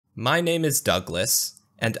My name is Douglas,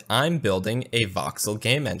 and I'm building a voxel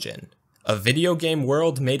game engine. A video game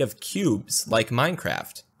world made of cubes like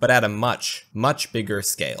Minecraft, but at a much, much bigger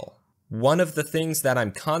scale. One of the things that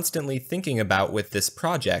I'm constantly thinking about with this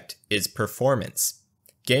project is performance.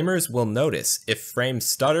 Gamers will notice if frames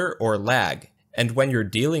stutter or lag, and when you're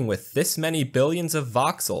dealing with this many billions of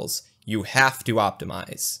voxels, you have to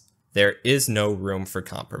optimize. There is no room for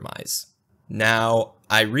compromise. Now,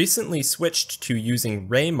 I recently switched to using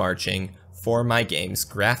ray marching for my game's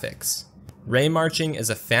graphics. Ray marching is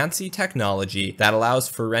a fancy technology that allows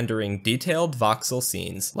for rendering detailed voxel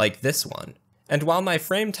scenes like this one. And while my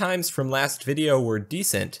frame times from last video were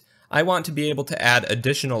decent, I want to be able to add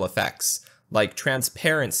additional effects, like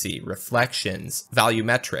transparency, reflections,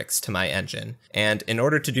 volumetrics to my engine. And in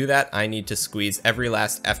order to do that, I need to squeeze every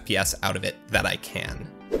last FPS out of it that I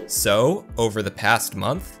can. So, over the past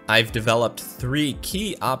month, I've developed 3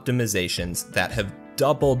 key optimizations that have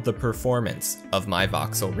doubled the performance of my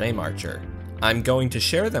voxel ray marcher. I'm going to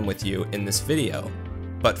share them with you in this video.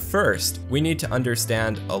 But first, we need to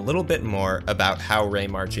understand a little bit more about how ray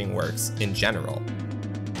marching works in general.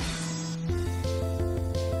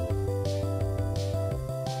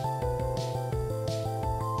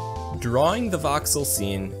 Drawing the voxel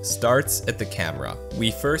scene starts at the camera. We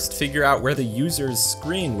first figure out where the user's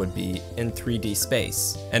screen would be in 3D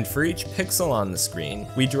space, and for each pixel on the screen,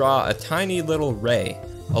 we draw a tiny little ray,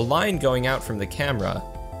 a line going out from the camera,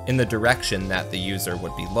 in the direction that the user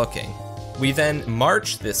would be looking. We then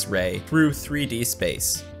march this ray through 3D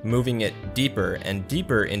space, moving it deeper and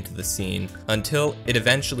deeper into the scene until it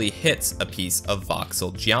eventually hits a piece of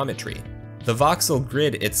voxel geometry. The voxel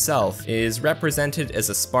grid itself is represented as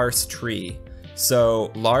a sparse tree,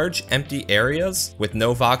 so large empty areas with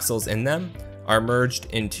no voxels in them are merged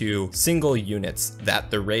into single units that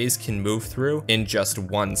the rays can move through in just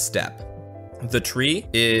one step. The tree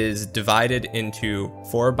is divided into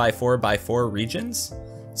 4x4x4 regions,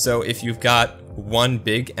 so if you've got one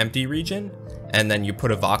big empty region and then you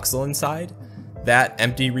put a voxel inside, that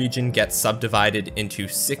empty region gets subdivided into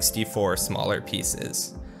 64 smaller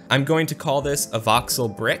pieces. I'm going to call this a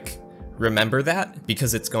voxel brick. Remember that,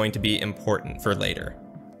 because it's going to be important for later.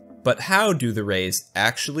 But how do the rays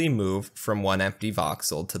actually move from one empty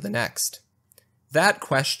voxel to the next? That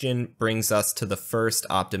question brings us to the first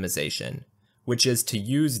optimization, which is to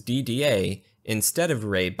use DDA instead of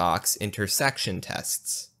ray box intersection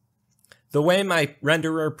tests. The way my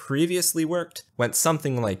renderer previously worked went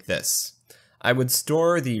something like this. I would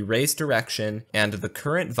store the ray's direction and the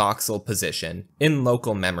current voxel position in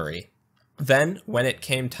local memory. Then, when it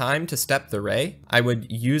came time to step the ray, I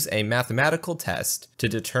would use a mathematical test to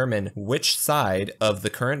determine which side of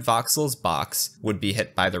the current voxel's box would be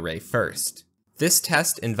hit by the ray first. This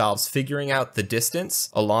test involves figuring out the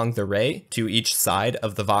distance along the ray to each side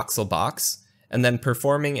of the voxel box, and then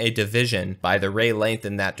performing a division by the ray length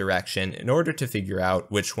in that direction in order to figure out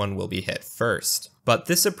which one will be hit first. But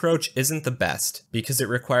this approach isn't the best, because it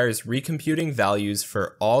requires recomputing values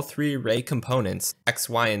for all 3 ray components, x,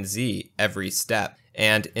 y, and z, every step,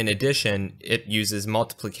 and in addition, it uses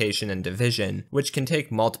multiplication and division, which can take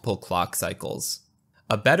multiple clock cycles.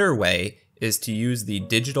 A better way is to use the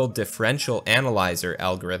Digital Differential Analyzer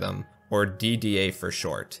algorithm, or DDA for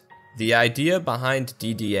short. The idea behind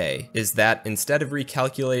DDA is that instead of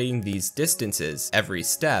recalculating these distances every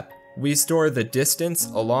step, we store the distance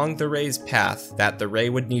along the ray's path that the ray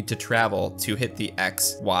would need to travel to hit the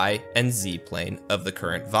x, y, and z plane of the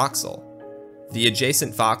current voxel. The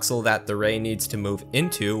adjacent voxel that the ray needs to move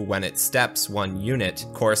into when it steps one unit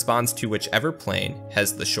corresponds to whichever plane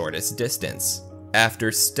has the shortest distance.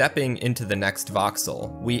 After stepping into the next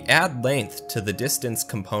voxel, we add length to the distance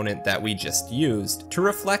component that we just used to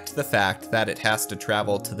reflect the fact that it has to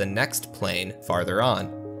travel to the next plane farther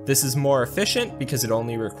on. This is more efficient because it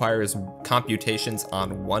only requires computations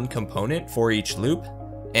on one component for each loop,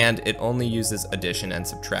 and it only uses addition and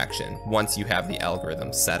subtraction once you have the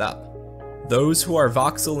algorithm set up. Those who are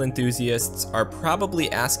voxel enthusiasts are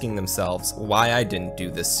probably asking themselves why I didn't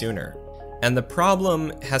do this sooner. And the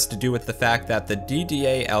problem has to do with the fact that the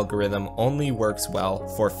DDA algorithm only works well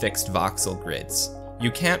for fixed voxel grids. You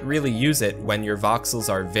can't really use it when your voxels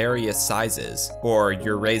are various sizes, or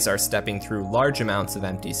your rays are stepping through large amounts of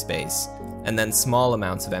empty space, and then small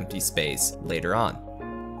amounts of empty space later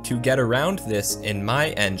on. To get around this in my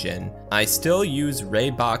engine, I still use ray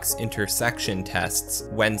box intersection tests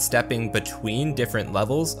when stepping between different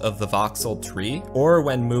levels of the voxel tree, or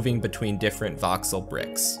when moving between different voxel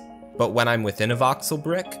bricks. But when I'm within a voxel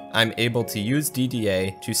brick, I'm able to use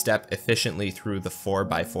DDA to step efficiently through the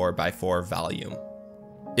 4x4x4 volume.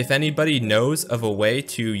 If anybody knows of a way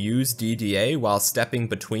to use DDA while stepping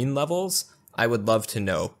between levels, I would love to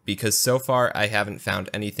know, because so far I haven't found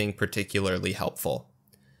anything particularly helpful.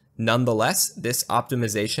 Nonetheless, this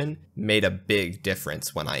optimization made a big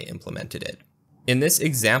difference when I implemented it. In this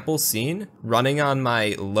example scene, running on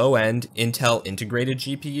my low-end Intel integrated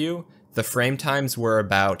GPU, the frame times were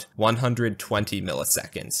about 120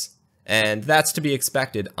 milliseconds, and that's to be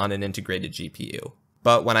expected on an integrated GPU.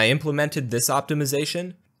 But when I implemented this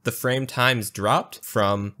optimization, the frame times dropped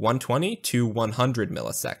from 120 to 100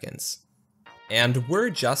 milliseconds. And we're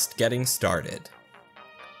just getting started.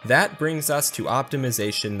 That brings us to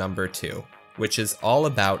optimization number 2, which is all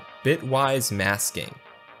about bitwise masking.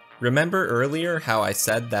 Remember earlier how I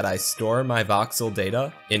said that I store my voxel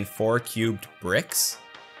data in 4 cubed bricks?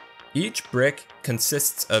 Each brick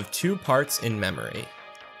consists of 2 parts in memory,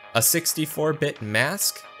 a 64-bit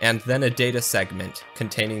mask, and then a data segment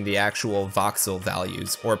containing the actual voxel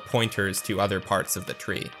values or pointers to other parts of the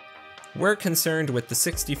tree. We're concerned with the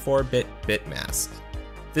 64-bit bit mask.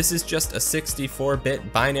 This is just a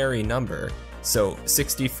 64-bit binary number, so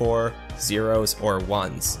 64 zeros or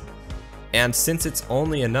ones. And since it's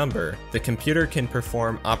only a number, the computer can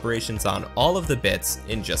perform operations on all of the bits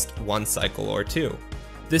in just 1 cycle or 2.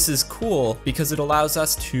 This is cool because it allows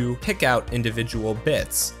us to pick out individual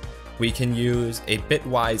bits. We can use a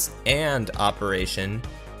bitwise AND operation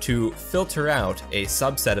to filter out a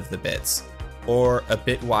subset of the bits, or a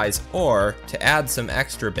bitwise OR to add some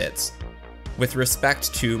extra bits. With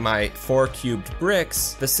respect to my 4 cubed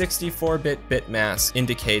bricks, the 64-bit bit mask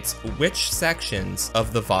indicates which sections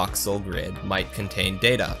of the voxel grid might contain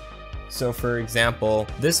data. So for example,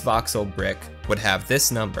 this voxel brick would have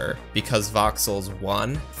this number because voxels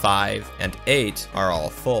 1, 5, and 8 are all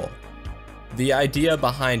full. The idea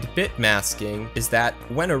behind bit masking is that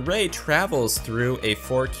when a ray travels through a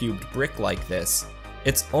 4 cubed brick like this,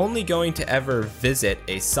 it's only going to ever visit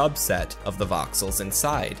a subset of the voxels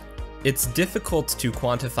inside. It's difficult to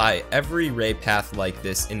quantify every ray path like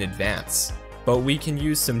this in advance, but we can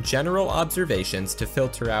use some general observations to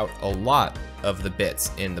filter out a lot of the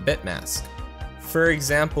bits in the bit mask. For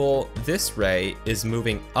example, this ray is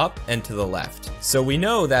moving up and to the left, so we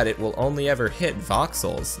know that it will only ever hit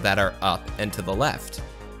voxels that are up and to the left.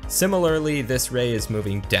 Similarly, this ray is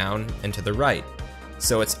moving down and to the right,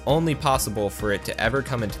 so it's only possible for it to ever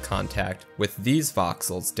come into contact with these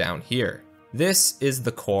voxels down here. This is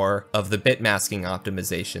the core of the bit masking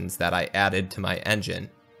optimizations that I added to my engine.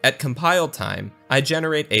 At compile time, I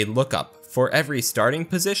generate a lookup for every starting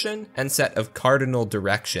position and set of cardinal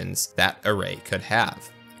directions that array could have.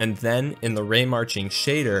 And then in the ray marching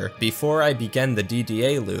shader, before I begin the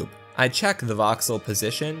DDA loop, I check the voxel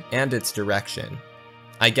position and its direction.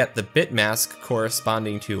 I get the bit mask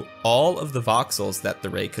corresponding to all of the voxels that the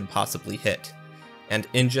ray could possibly hit. And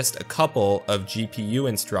in just a couple of GPU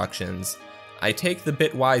instructions, I take the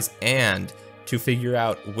bitwise AND to figure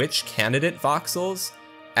out which candidate voxels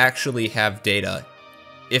actually have data.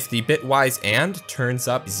 If the bitwise AND turns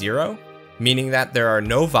up 0, meaning that there are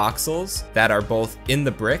no voxels that are both in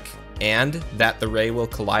the brick and that the ray will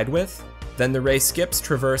collide with, then the ray skips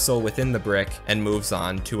traversal within the brick and moves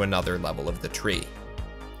on to another level of the tree.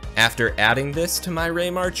 After adding this to my ray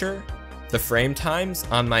marcher, the frame times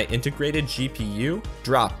on my integrated GPU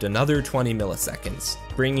dropped another 20 milliseconds,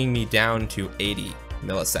 bringing me down to 80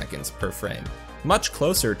 milliseconds per frame, much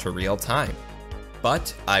closer to real time.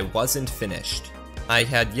 But I wasn't finished. I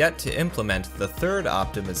had yet to implement the third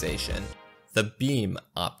optimization, the beam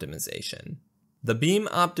optimization. The beam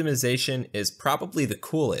optimization is probably the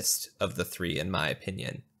coolest of the 3 in my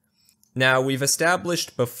opinion. Now, we've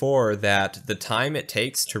established before that the time it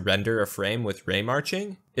takes to render a frame with ray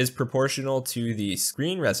marching is proportional to the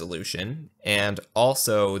screen resolution and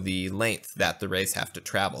also the length that the rays have to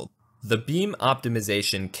travel. The beam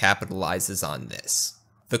optimization capitalizes on this.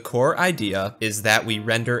 The core idea is that we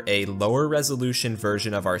render a lower resolution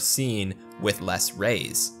version of our scene with less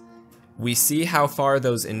rays. We see how far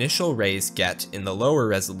those initial rays get in the lower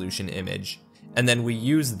resolution image, and then we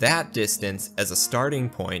use that distance as a starting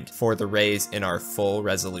point for the rays in our full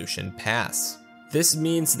resolution pass. This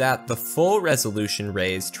means that the full resolution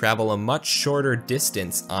rays travel a much shorter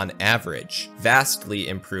distance on average, vastly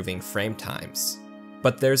improving frame times.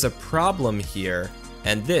 But there's a problem here,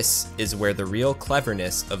 and this is where the real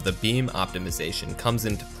cleverness of the beam optimization comes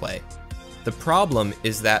into play. The problem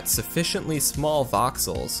is that sufficiently small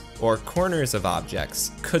voxels, or corners of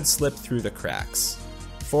objects, could slip through the cracks.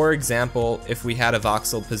 For example, if we had a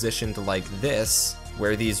voxel positioned like this,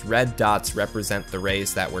 where these red dots represent the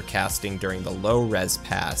rays that we're casting during the low res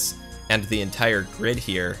pass, and the entire grid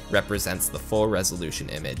here represents the full resolution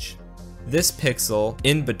image. this pixel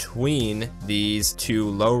in between these two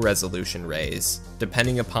low resolution rays,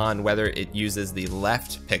 depending upon whether it uses the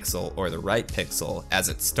left pixel or the right pixel as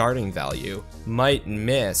its starting value, might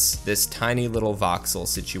miss this tiny little voxel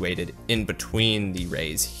situated in between the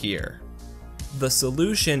rays here. The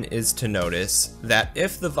solution is to notice that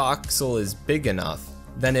if the voxel is big enough,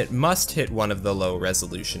 then it must hit one of the low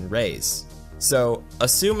resolution rays. So,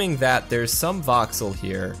 assuming that there's some voxel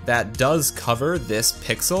here that does cover this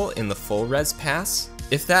pixel in the full res pass,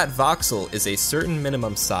 if that voxel is a certain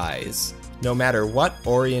minimum size, no matter what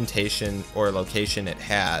orientation or location it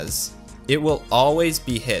has, it will always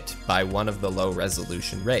be hit by one of the low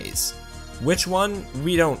resolution rays. Which one,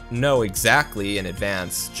 we don't know exactly in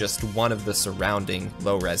advance, just one of the surrounding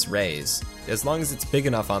low res rays. As long as it's big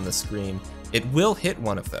enough on the screen, it will hit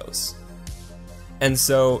one of those. And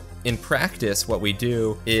so, in practice, what we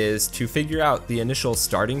do is to figure out the initial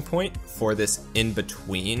starting point for this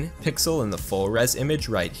in-between pixel in the full res image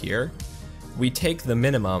right here. We take the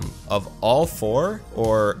minimum of all 4,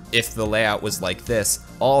 or if the layout was like this,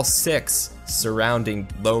 all 6 surrounding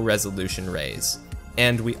low resolution rays.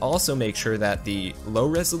 And we also make sure that the low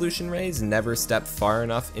resolution rays never step far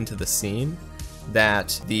enough into the scene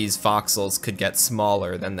that these voxels could get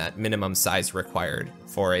smaller than that minimum size required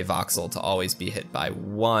for a voxel to always be hit by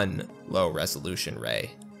one low resolution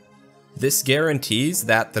ray. This guarantees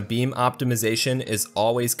that the beam optimization is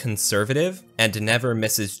always conservative and never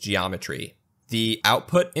misses geometry. The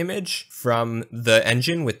output image from the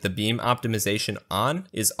engine with the beam optimization on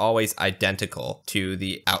is always identical to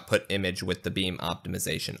the output image with the beam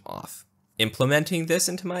optimization off. Implementing this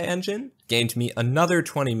into my engine gained me another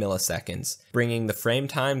 20 milliseconds, bringing the frame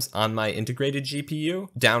times on my integrated GPU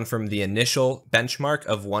down from the initial benchmark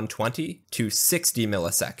of 120 to 60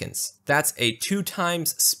 milliseconds. That's a 2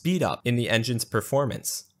 times speed up in the engine's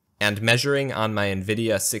performance. And measuring on my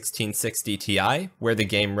NVIDIA 1660 Ti, where the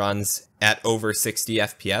game runs at over 60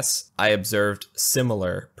 FPS, I observed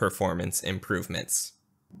similar performance improvements.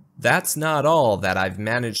 That's not all that I've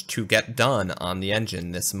managed to get done on the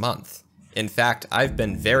engine this month. In fact, I've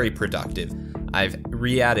been very productive. I've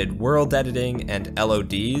re-added world editing and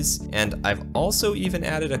LODs, and I've also even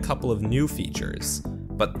added a couple of new features.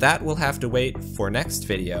 But that will have to wait for next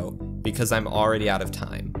video because I'm already out of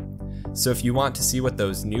time. So if you want to see what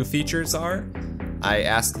those new features are, I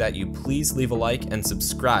ask that you please leave a like and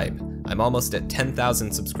subscribe. I'm almost at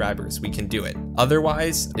 10,000 subscribers, we can do it.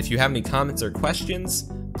 Otherwise, if you have any comments or questions,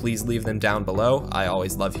 please leave them down below. I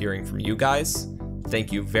always love hearing from you guys.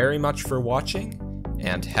 Thank you very much for watching,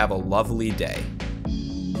 and have a lovely day.